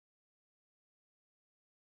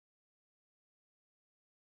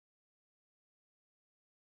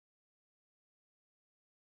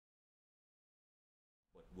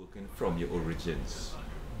Working from your origins,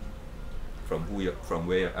 from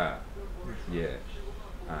where you are. Yeah.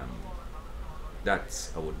 Um,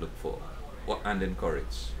 that's I would look for. And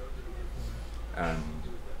encourage. Um,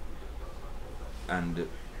 and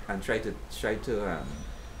and try to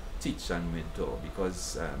teach and mentor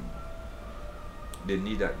because they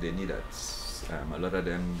need that. A lot of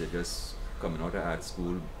them they just coming out of art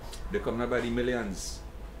school. They come out by the millions,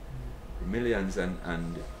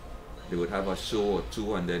 and they would have a show or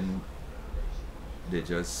two, and then they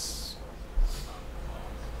just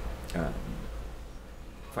um,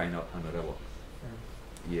 find out another work.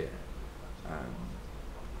 Yeah. Um,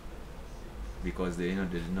 because they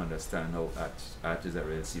didn't understand how art is a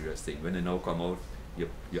real serious thing. When they now come out, your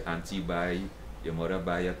auntie buy, your mother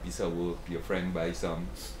buy a piece of work, your friend buy some,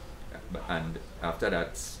 and after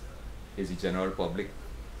that is the general public,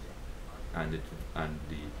 and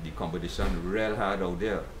the competition real hard out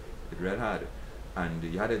there, it real hard, and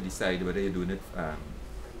you had to decide whether you're doing it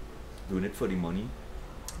for the money,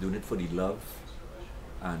 doing it for the love,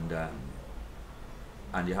 and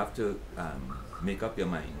you have to make up your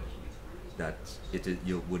mind that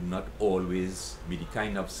you would not always be the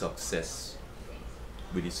kind of success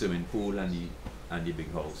with the swimming pool and the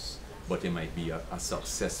big house, but you might be a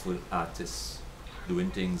successful artist doing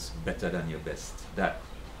things better than your best. That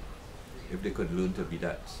if they could learn to be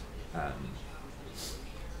that.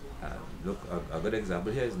 Look, a good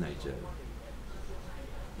example here is Nigel.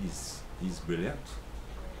 He's brilliant.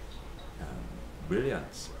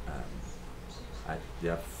 Brilliant.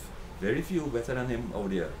 There are very few better than him out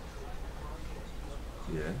there.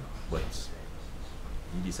 Yeah, but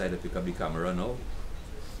he decided to pick up the camera now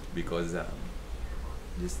because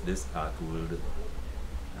this art world.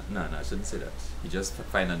 No, I shouldn't say that. He just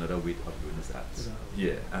find another way of doing his art.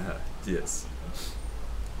 Yeah. Yes.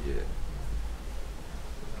 Yeah.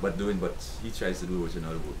 But he tries to do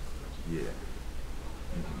original work. Yeah.